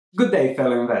Good day,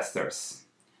 fellow investors.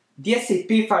 The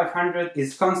S&P 500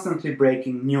 is constantly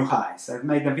breaking new highs. I've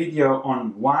made a video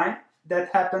on why that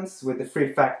happens with the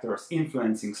three factors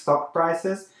influencing stock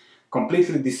prices,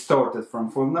 completely distorted from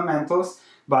fundamentals,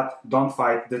 but don't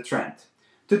fight the trend.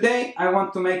 Today I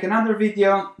want to make another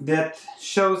video that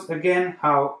shows again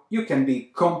how you can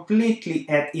be completely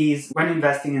at ease when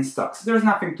investing in stocks. There's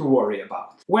nothing to worry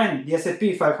about. When the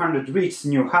S&P 500 reaches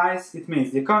new highs, it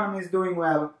means the economy is doing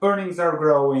well, earnings are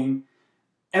growing,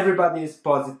 everybody is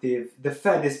positive, the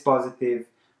Fed is positive,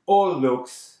 all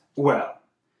looks well.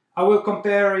 I will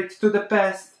compare it to the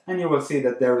past and you will see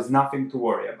that there is nothing to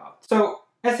worry about. So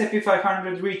S&P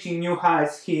 500 reaching new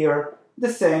highs here,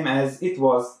 the same as it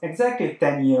was exactly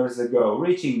 10 years ago,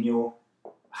 reaching new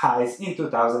highs in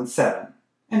 2007.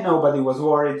 And nobody was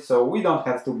worried, so we don't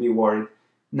have to be worried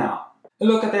now.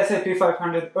 Look at S&P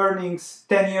 500 earnings.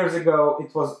 10 years ago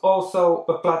it was also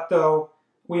a plateau.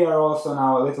 We are also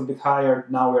now a little bit higher.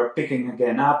 Now we are picking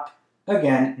again up.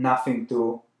 Again, nothing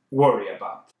to worry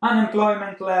about.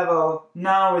 Unemployment level,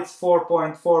 now it's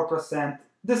 4.4%,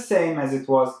 the same as it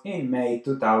was in May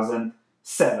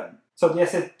 2007. So the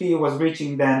S&P was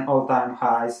reaching then all-time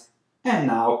highs, and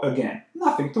now again,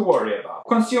 nothing to worry about.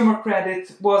 Consumer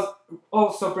credit was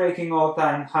also breaking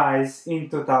all-time highs in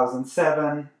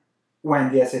 2007,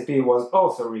 when the S&P was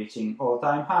also reaching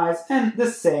all-time highs, and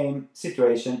the same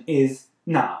situation is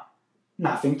now.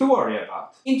 Nothing to worry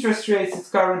about. Interest rates is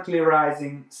currently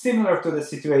rising, similar to the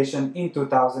situation in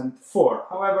 2004.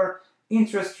 However,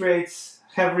 interest rates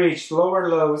have reached lower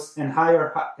lows and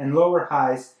lower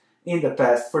highs in the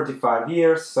past 35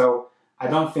 years, so I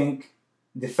don't think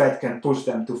the Fed can push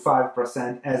them to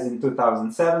 5% as in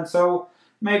 2007, so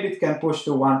maybe it can push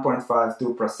to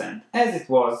 1.52%, as it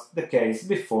was the case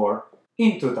before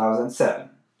in 2007.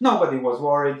 Nobody was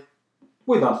worried.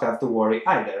 We don't have to worry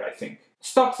either, I think.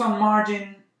 Stocks on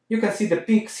margin, you can see the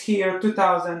peaks here,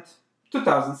 2000,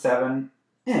 2007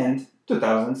 and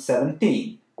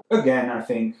 2017. Again, I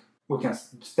think we can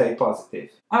stay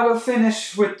positive. I will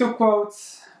finish with two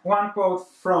quotes. One quote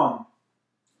from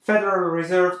Federal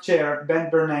Reserve Chair Ben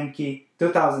Bernanke,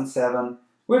 2007.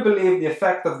 We believe the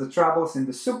effect of the troubles in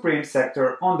the supreme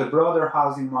sector on the broader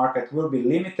housing market will be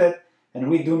limited, and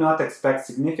we do not expect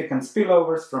significant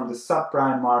spillovers from the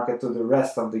subprime market to the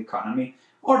rest of the economy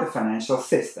or the financial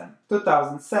system.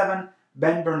 2007,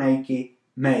 Ben Bernanke,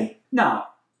 May. Now,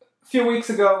 a few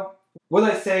weeks ago, would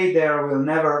I say there will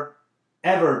never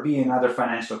ever be another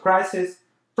financial crisis?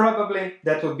 Probably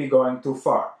that would be going too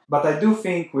far. But I do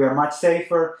think we are much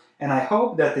safer, and I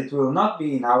hope that it will not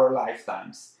be in our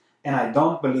lifetimes. And I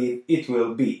don't believe it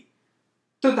will be.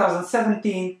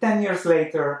 2017, 10 years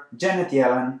later, Janet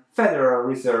Yellen, Federal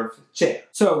Reserve Chair.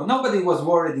 So nobody was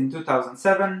worried in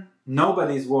 2007,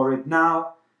 nobody is worried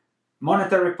now.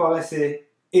 Monetary policy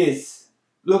is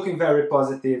looking very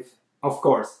positive. Of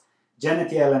course,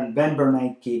 Janet Yellen, Ben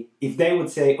Bernanke, if they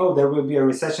would say, oh, there will be a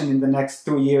recession in the next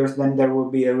 2 years, then there will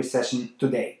be a recession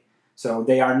today. So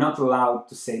they are not allowed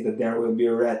to say that there will be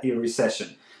a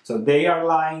recession. So they are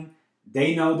lying,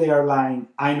 they know they are lying,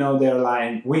 I know they are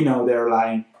lying, we know they are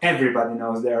lying, everybody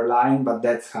knows they are lying, but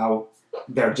that's how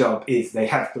their job is. They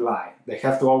have to lie. They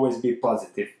have to always be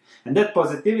positive. And that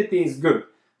positivity is good,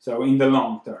 so in the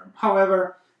long term.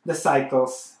 However, the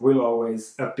cycles will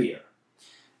always appear.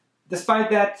 Despite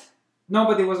that,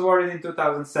 nobody was worried in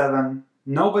 2007,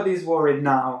 nobody is worried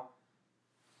now,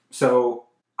 so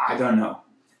I don't know.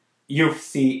 You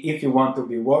see if you want to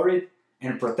be worried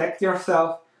and protect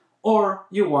yourself, or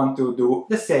you want to do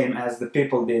the same as the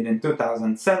people did in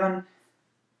 2007,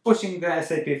 pushing the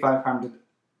S&P 500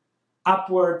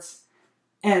 upwards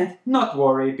and not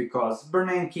worry because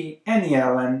Bernanke and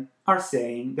Yellen are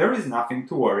saying there is nothing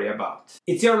to worry about.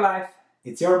 It's your life,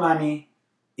 it's your money,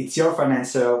 it's your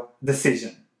financial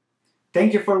decision.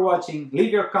 Thank you for watching.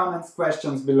 Leave your comments,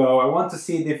 questions below. I want to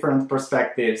see different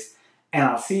perspectives, and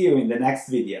I'll see you in the next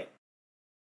video.